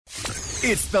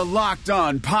It's the Locked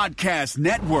On Podcast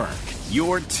Network,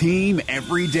 your team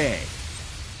every day.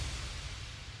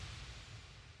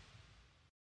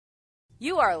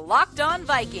 You are Locked On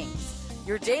Vikings,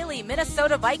 your daily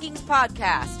Minnesota Vikings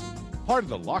podcast. Part of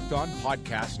the Locked On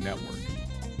Podcast Network,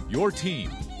 your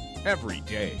team every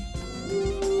day.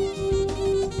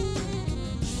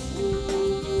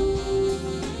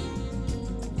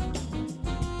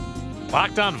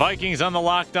 Locked On Vikings on the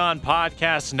Locked On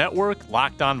Podcast Network,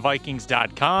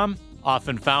 LockedOnVikings.com,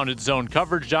 often found at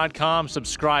ZoneCoverage.com.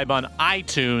 Subscribe on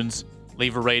iTunes,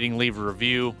 leave a rating, leave a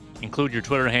review, include your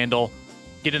Twitter handle.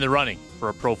 Get in the running for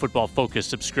a Pro Football Focus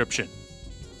subscription.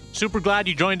 Super glad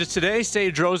you joined us today.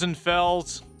 Sage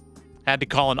Rosenfels had to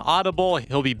call an audible.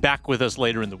 He'll be back with us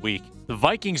later in the week. The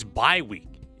Vikings bye week,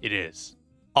 it is.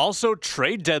 Also,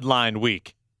 trade deadline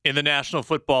week in the National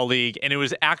Football League, and it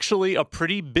was actually a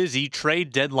pretty busy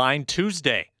trade deadline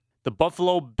Tuesday. The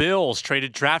Buffalo Bills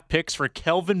traded draft picks for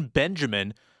Kelvin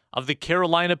Benjamin of the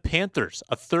Carolina Panthers,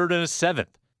 a third and a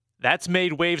seventh. That's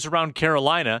made waves around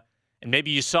Carolina, and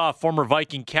maybe you saw former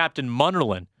Viking captain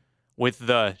Munnerlyn with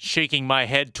the shaking my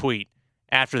head tweet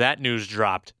after that news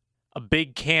dropped. A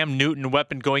big Cam Newton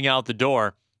weapon going out the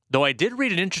door, though I did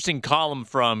read an interesting column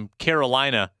from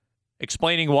Carolina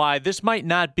explaining why this might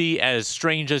not be as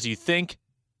strange as you think.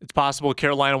 It's possible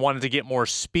Carolina wanted to get more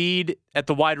speed at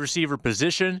the wide receiver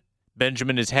position.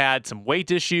 Benjamin has had some weight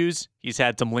issues. He's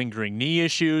had some lingering knee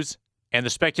issues. And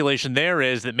the speculation there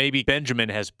is that maybe Benjamin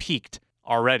has peaked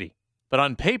already. But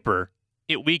on paper,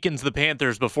 it weakens the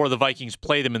Panthers before the Vikings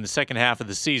play them in the second half of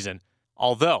the season,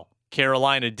 although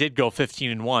Carolina did go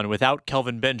 15-1 without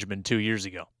Kelvin Benjamin 2 years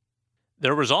ago.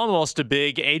 There was almost a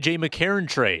big A.J. McCarron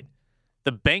trade.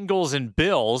 The Bengals and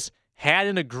Bills had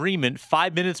an agreement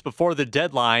 5 minutes before the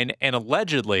deadline, and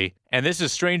allegedly, and this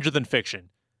is stranger than fiction,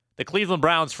 the Cleveland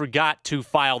Browns forgot to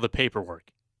file the paperwork.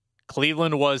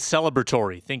 Cleveland was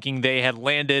celebratory, thinking they had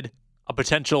landed a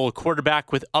potential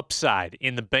quarterback with upside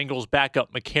in the Bengals'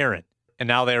 backup McCarron, and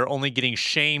now they are only getting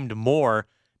shamed more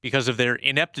because of their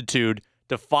ineptitude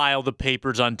to file the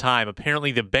papers on time.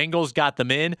 Apparently, the Bengals got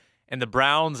them in, and the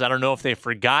Browns, I don't know if they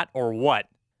forgot or what,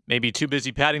 maybe too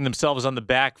busy patting themselves on the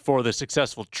back for the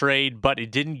successful trade, but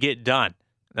it didn't get done.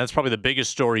 And that's probably the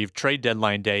biggest story of trade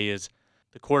deadline day is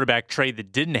the quarterback trade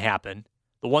that didn't happen.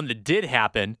 The one that did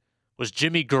happen was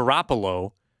Jimmy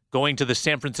Garoppolo going to the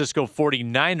San Francisco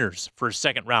 49ers for a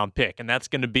second-round pick, and that's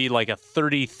going to be like a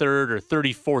 33rd or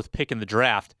 34th pick in the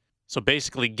draft. So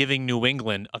basically giving New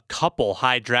England a couple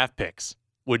high draft picks.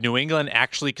 Would New England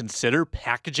actually consider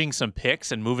packaging some picks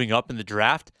and moving up in the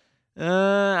draft?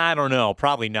 I don't know.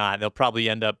 Probably not. They'll probably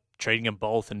end up trading them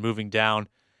both and moving down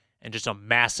and just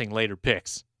amassing later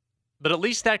picks. But at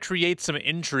least that creates some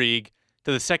intrigue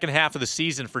to the second half of the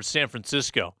season for San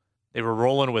Francisco. They were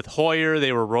rolling with Hoyer.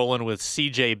 They were rolling with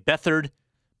C.J. Beathard.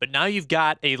 But now you've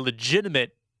got a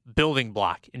legitimate building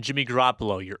block in Jimmy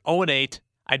Garoppolo. You're 0-8.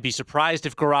 I'd be surprised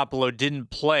if Garoppolo didn't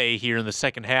play here in the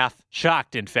second half.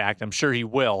 Shocked, in fact. I'm sure he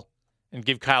will. And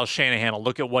give Kyle Shanahan a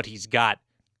look at what he's got.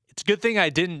 It's a good thing I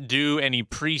didn't do any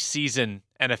preseason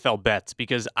NFL bets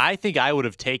because I think I would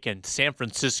have taken San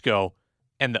Francisco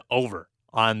and the over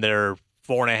on their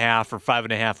 4.5 or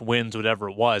 5.5 wins, whatever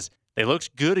it was. They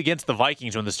looked good against the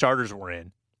Vikings when the starters were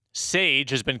in.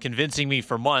 Sage has been convincing me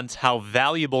for months how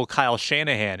valuable Kyle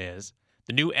Shanahan is.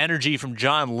 The new energy from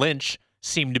John Lynch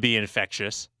seemed to be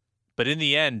infectious. But in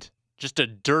the end, just a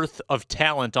dearth of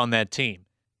talent on that team.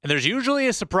 And there's usually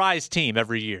a surprise team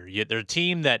every year. They're a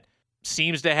team that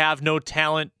seems to have no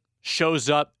talent, shows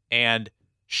up, and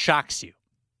shocks you.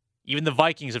 Even the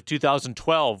Vikings of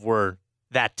 2012 were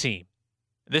that team.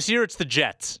 This year, it's the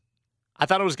Jets. I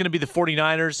thought it was going to be the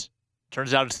 49ers.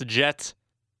 Turns out it's the Jets.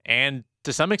 And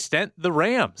to some extent, the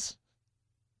Rams.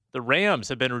 The Rams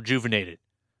have been rejuvenated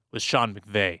with Sean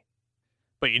McVay.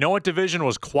 But you know what division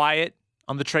was quiet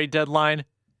on the trade deadline?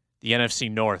 The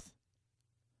NFC North.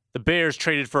 The Bears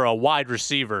traded for a wide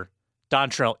receiver,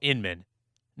 Dontrell Inman.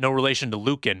 No relation to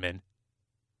Luke Inman.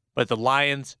 But the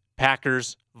Lions,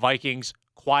 Packers, Vikings,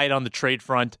 quiet on the trade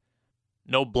front.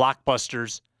 No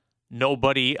blockbusters.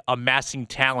 Nobody amassing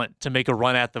talent to make a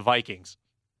run at the Vikings.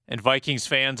 And Vikings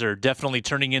fans are definitely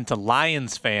turning into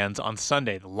Lions fans on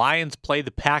Sunday. The Lions play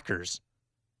the Packers.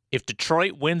 If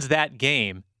Detroit wins that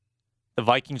game, the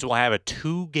Vikings will have a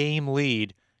 2-game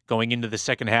lead going into the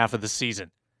second half of the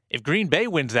season. If Green Bay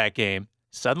wins that game,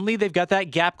 suddenly they've got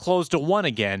that gap closed to 1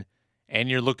 again, and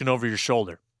you're looking over your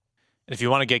shoulder. And if you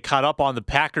want to get caught up on the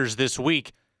Packers this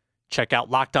week, check out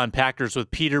Locked On Packers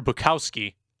with Peter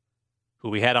Bukowski, who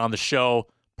we had on the show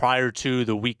prior to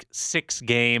the Week 6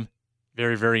 game.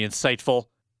 Very, very insightful.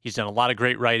 He's done a lot of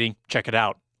great writing. Check it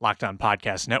out. Locked On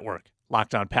Podcast Network.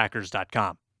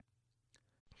 LockedOnPackers.com.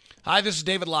 Hi, this is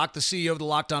David Locke, the CEO of the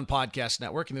Locked On Podcast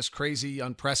Network. In this crazy,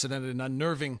 unprecedented, and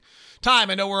unnerving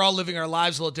time, I know we're all living our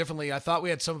lives a little differently. I thought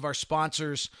we had some of our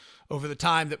sponsors over the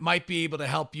time that might be able to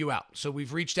help you out. So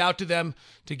we've reached out to them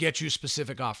to get you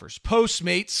specific offers.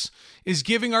 Postmates is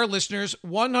giving our listeners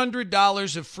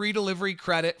 $100 of free delivery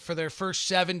credit for their first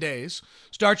 7 days.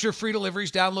 Start your free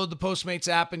deliveries, download the Postmates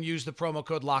app, and use the promo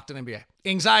code LOCKEDONNBA.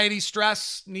 Anxiety,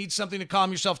 stress, need something to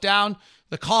calm yourself down?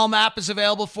 The Calm app is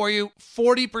available for you.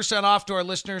 40% off to our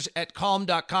listeners at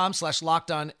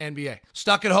calm.com/LockedOnNBA.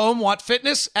 Stuck at home, want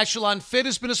fitness? Echelon Fit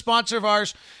has been a sponsor of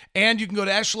ours, and you can go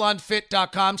to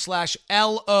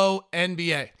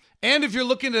echelonfit.com/LONBA. And if you're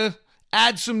looking to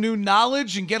add some new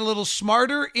knowledge and get a little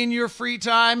smarter in your free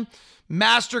time,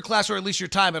 Masterclass, or at least your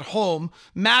time at home,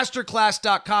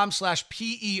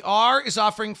 masterclass.com/PER is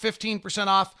offering 15%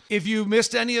 off. If you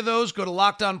missed any of those, go to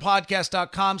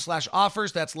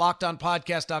lockedonpodcast.com/offers. That's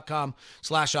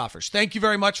lockedonpodcast.com/offers. Thank you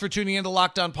very much for tuning in to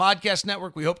Locked On Podcast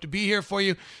Network. We hope to be here for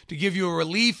you to give you a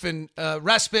relief and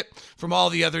respite from all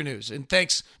the other news. And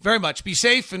thanks very much. Be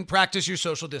safe and practice your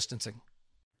social distancing.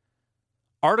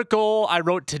 Article I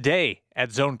wrote today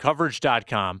at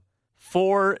zonecoverage.com.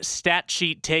 4 stat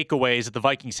sheet takeaways at the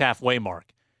Vikings halfway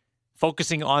mark,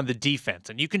 focusing on the defense.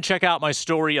 And you can check out my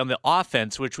story on the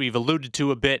offense, which we've alluded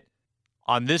to a bit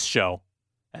on this show.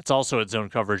 That's also at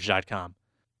zonecoverage.com.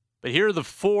 But here are the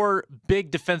 4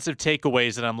 big defensive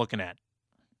takeaways that I'm looking at.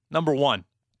 Number 1,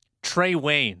 Trey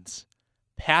Waynes,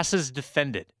 passes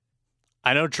defended.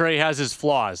 I know Trey has his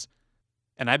flaws,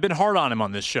 and I've been hard on him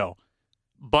on this show,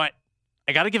 but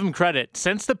I got to give him credit.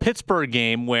 Since the Pittsburgh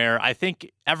game, where I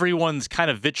think everyone's kind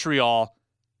of vitriol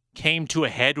came to a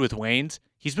head with Waynes,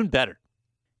 he's been better.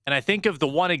 And I think of the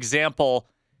one example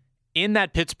in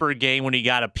that Pittsburgh game when he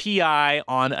got a PI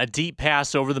on a deep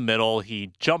pass over the middle.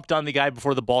 He jumped on the guy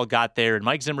before the ball got there, and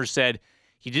Mike Zimmer said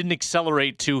he didn't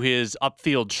accelerate to his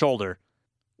upfield shoulder.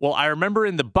 Well, I remember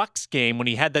in the Bucs game when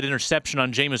he had that interception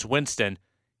on Jameis Winston,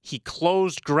 he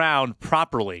closed ground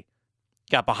properly.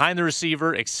 Got behind the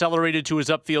receiver, accelerated to his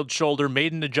upfield shoulder,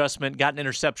 made an adjustment, got an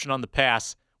interception on the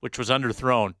pass, which was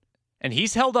underthrown. And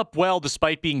he's held up well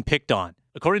despite being picked on.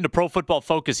 According to Pro Football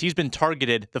Focus, he's been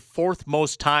targeted the 4th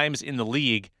most times in the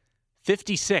league,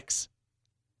 56.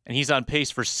 And he's on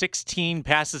pace for 16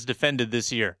 passes defended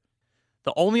this year.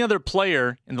 The only other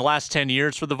player in the last 10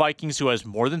 years for the Vikings who has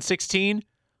more than 16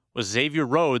 was Xavier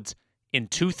Rhodes in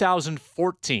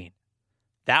 2014.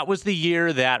 That was the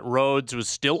year that Rhodes was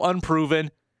still unproven.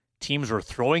 Teams were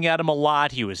throwing at him a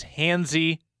lot. He was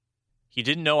handsy. He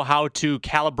didn't know how to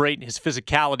calibrate his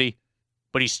physicality,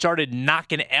 but he started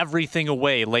knocking everything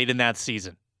away late in that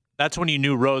season. That's when you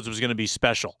knew Rhodes was going to be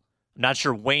special. I'm not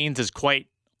sure Waynes is quite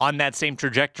on that same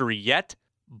trajectory yet,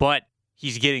 but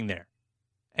he's getting there.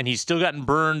 And he's still gotten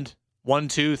burned 1,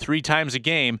 2, 3 times a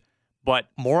game, but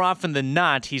more often than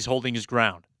not, he's holding his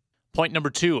ground. Point number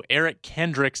 2, Eric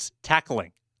Kendricks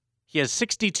tackling. He has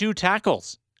 62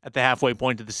 tackles at the halfway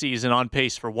point of the season, on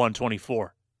pace for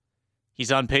 124.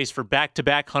 He's on pace for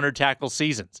back-to-back 100-tackle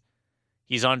seasons.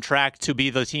 He's on track to be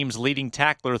the team's leading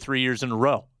tackler 3 years in a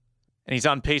row. And he's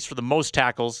on pace for the most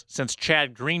tackles since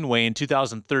Chad Greenway in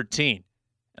 2013.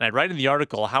 And I write in the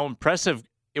article how impressive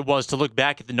it was to look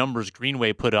back at the numbers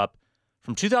Greenway put up.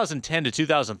 From 2010 to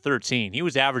 2013, he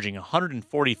was averaging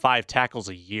 145 tackles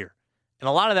a year. And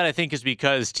a lot of that, I think, is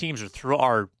because teams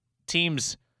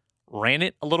ran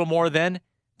it a little more then.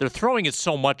 They're throwing it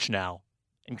so much now.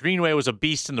 And Greenway was a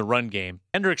beast in the run game.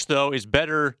 Hendricks, though, is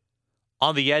better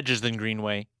on the edges than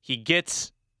Greenway. He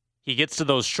gets to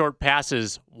those short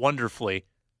passes wonderfully.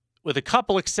 With a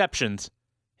couple exceptions,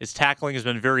 his tackling has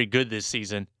been very good this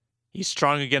season. He's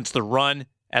strong against the run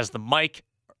as the Mike,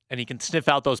 and he can sniff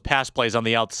out those pass plays on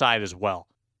the outside as well.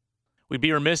 We'd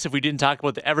be remiss if we didn't talk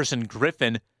about the Everson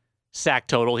Griffin sack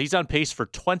total. He's on pace for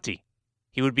 20.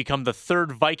 He would become the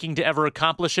 3rd Viking to ever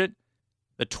accomplish it,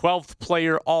 the 12th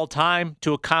player all time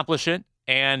to accomplish it,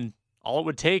 and all it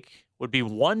would take would be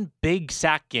 1 big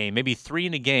sack game, maybe 3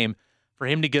 in a game, for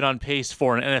him to get on pace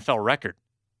for an NFL record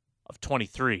of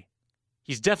 23.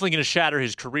 He's definitely going to shatter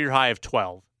his career high of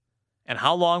 12. And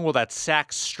how long will that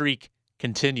sack streak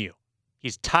continue?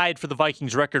 He's tied for the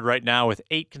Vikings record right now with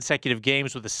 8 consecutive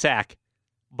games with a sack,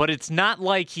 but it's not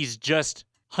like he's just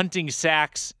hunting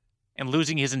sacks and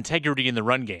losing his integrity in the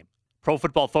run game. Pro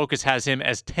Football Focus has him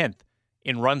as 10th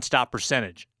in run stop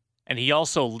percentage, and he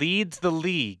also leads the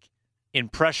league in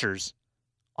pressures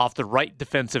off the right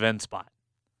defensive end spot.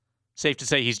 Safe to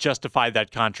say he's justified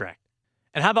that contract.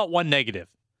 And how about one negative?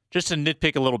 Just to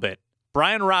nitpick a little bit.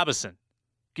 Brian Robinson,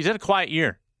 he's had a quiet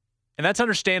year, and that's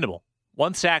understandable.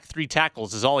 1 sack, 3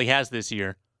 tackles is all he has this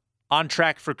year on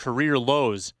track for career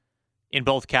lows in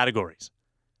both categories.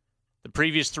 The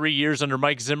previous 3 years under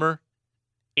Mike Zimmer,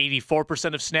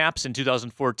 84% of snaps in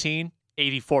 2014,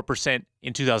 84%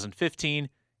 in 2015,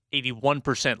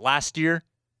 81% last year,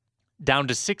 down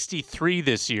to 63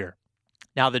 this year.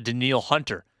 Now that Danielle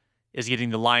Hunter is getting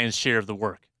the lion's share of the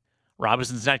work.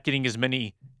 Robinson's not getting as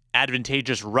many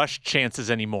advantageous rush chances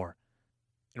anymore.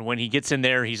 And when he gets in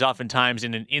there, he's oftentimes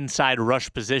in an inside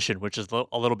rush position, which is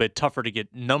a little bit tougher to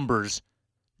get numbers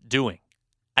doing.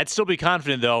 I'd still be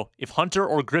confident, though, if Hunter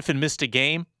or Griffin missed a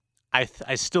game,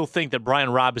 I still think that Brian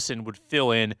Robinson would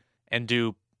fill in and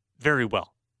do very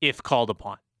well if called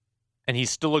upon. And he's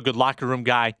still a good locker room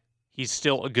guy. He's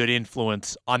still a good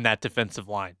influence on that defensive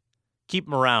line. Keep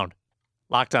him around.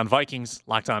 Locked On Vikings,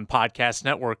 Locked On Podcast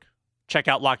Network. Check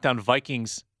out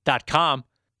LockedOnVikings.com,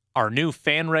 our new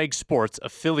FanRag Sports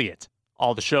affiliate.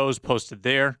 All the shows posted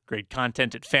there, great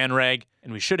content at FanRag,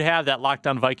 and we should have that Locked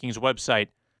On Vikings website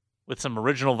with some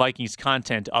original Vikings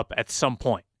content up at some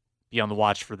point. Be on the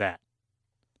watch for that.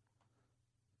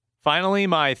 Finally,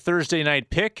 my Thursday night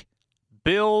pick,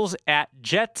 Bills at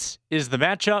Jets is the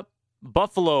matchup.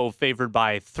 Buffalo favored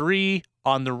by 3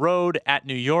 on the road at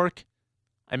New York.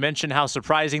 I mentioned how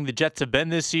surprising the Jets have been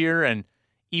this year, and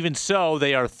even so,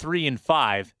 they are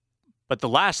 3-5. But the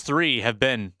last 3 have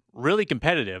been really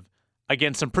competitive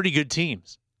against some pretty good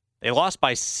teams. They lost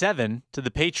by 7 to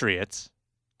the Patriots.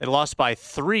 They lost by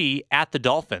 3 at the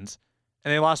Dolphins.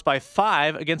 And they lost by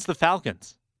 5 against the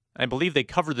Falcons. I believe they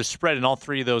covered the spread in all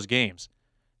 3 of those games.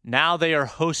 Now they are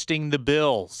hosting the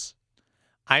Bills.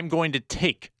 I'm going to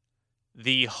take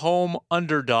the home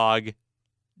underdog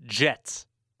Jets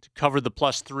to cover the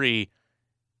 +3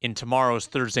 in tomorrow's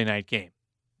Thursday night game.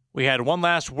 We had one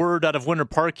last word out of Winter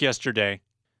Park yesterday.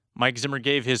 Mike Zimmer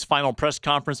gave his final press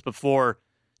conference before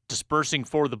dispersing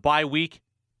for the bye week.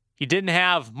 He didn't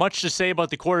have much to say about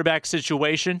the quarterback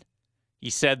situation. He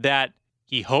said that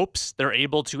he hopes they're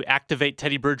able to activate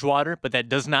Teddy Bridgewater, but that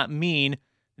does not mean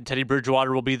that Teddy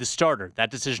Bridgewater will be the starter.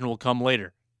 That decision will come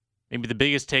later. Maybe the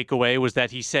biggest takeaway was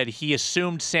that he said he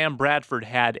assumed Sam Bradford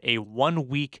had a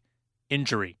 1-week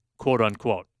injury, quote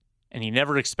unquote, and he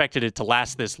never expected it to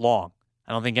last this long.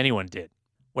 I don't think anyone did.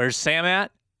 Where's Sam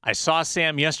at? I saw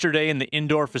Sam yesterday in the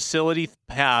indoor facility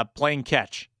playing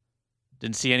catch.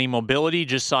 Didn't see any mobility,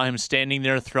 just saw him standing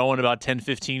there throwing about 10,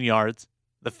 15 yards.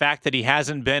 The fact that he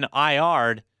hasn't been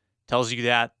IR'd tells you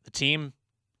that the team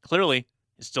clearly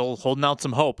is still holding out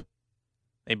some hope.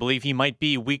 They believe he might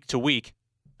be week to week.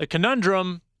 The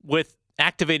conundrum with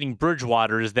activating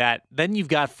Bridgewater is that then you've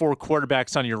got 4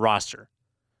 quarterbacks on your roster.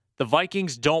 The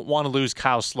Vikings don't want to lose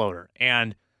Kyle Sloter,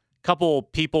 and a couple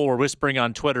people were whispering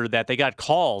on Twitter that they got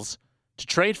calls to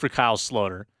trade for Kyle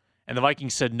Sloter, and the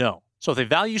Vikings said no. So if they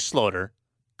value Sloter,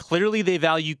 clearly they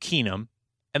value Keenum,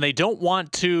 and they don't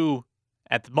want to,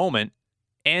 at the moment,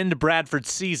 end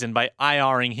Bradford's season by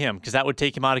IRing him, because that would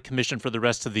take him out of commission for the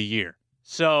rest of the year.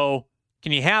 So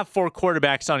can you have 4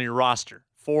 quarterbacks on your roster?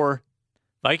 4.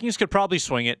 Vikings could probably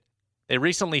swing it. They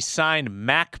recently signed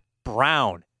Mac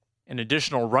Brown, an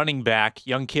additional running back,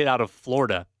 young kid out of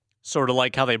Florida, sort of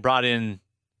like how they brought in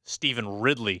Stephen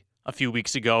Ridley a few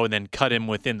weeks ago and then cut him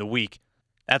within the week.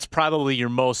 That's probably your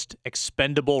most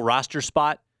expendable roster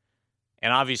spot.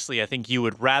 And obviously, I think you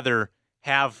would rather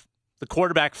have the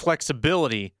quarterback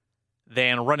flexibility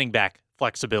than running back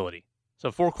flexibility.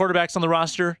 So 4 quarterbacks on the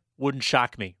roster wouldn't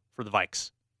shock me for the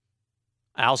Vikes.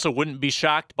 I also wouldn't be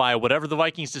shocked by whatever the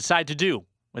Vikings decide to do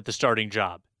with the starting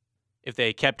job. If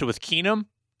they kept with Keenum,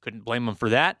 couldn't blame them for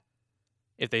that.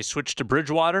 If they switched to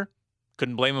Bridgewater,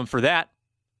 couldn't blame them for that.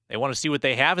 They want to see what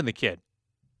they have in the kid.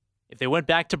 If they went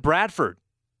back to Bradford,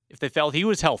 if they felt he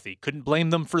was healthy, couldn't blame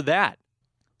them for that.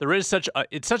 It's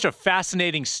such a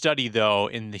fascinating study, though,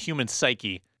 in the human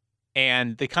psyche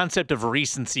and the concept of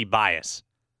recency bias.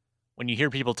 When you hear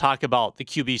people talk about the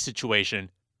QB situation,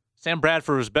 Sam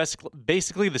Bradford was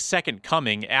basically the second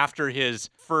coming after his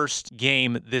first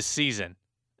game this season.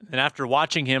 And after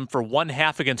watching him for 1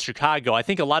 half against Chicago, I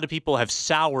think a lot of people have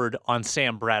soured on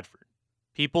Sam Bradford.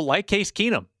 People like Case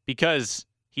Keenum because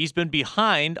he's been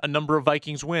behind a number of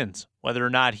Vikings wins. Whether or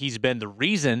not he's been the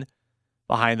reason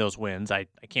behind those wins, I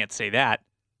can't say that.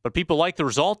 But people like the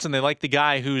results, and they like the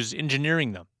guy who's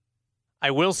engineering them.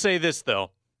 I will say this,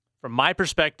 though. From my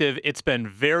perspective, it's been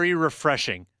very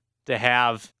refreshing to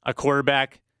have a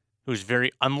quarterback who's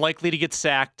very unlikely to get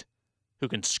sacked, who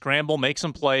can scramble, make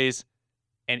some plays,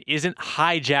 and isn't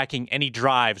hijacking any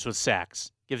drives with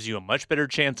sacks. Gives you a much better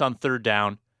chance on 3rd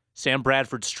down. Sam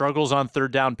Bradford struggles on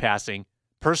 3rd down passing.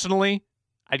 Personally,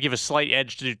 I'd give a slight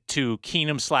edge to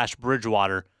Keenum /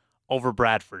 Bridgewater over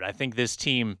Bradford. I think this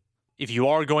team If you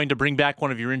are going to bring back one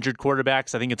of your injured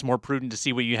quarterbacks, I think it's more prudent to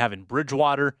see what you have in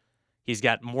Bridgewater. He's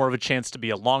got more of a chance to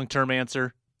be a long-term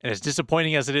answer. And as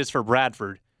disappointing as it is for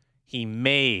Bradford, he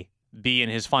may be in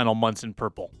his final months in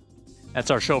purple. That's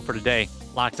our show for today.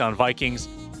 Locked On Vikings,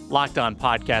 Locked On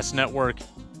Podcast Network,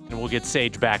 and we'll get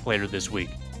Sage back later this week.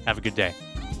 Have a good day.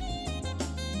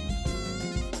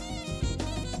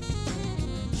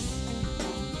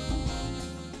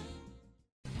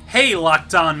 Hey,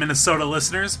 Locked On Minnesota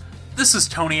listeners. This is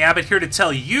Tony Abbott here to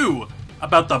tell you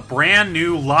about the brand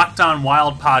new Locked On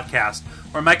Wild podcast,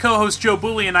 where my co-host Joe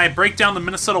Booley and I break down the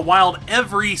Minnesota Wild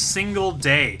every single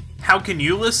day. How can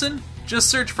you listen? Just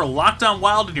search for Locked On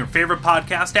Wild in your favorite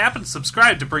podcast app and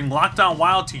subscribe to bring Locked On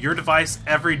Wild to your device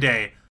every day.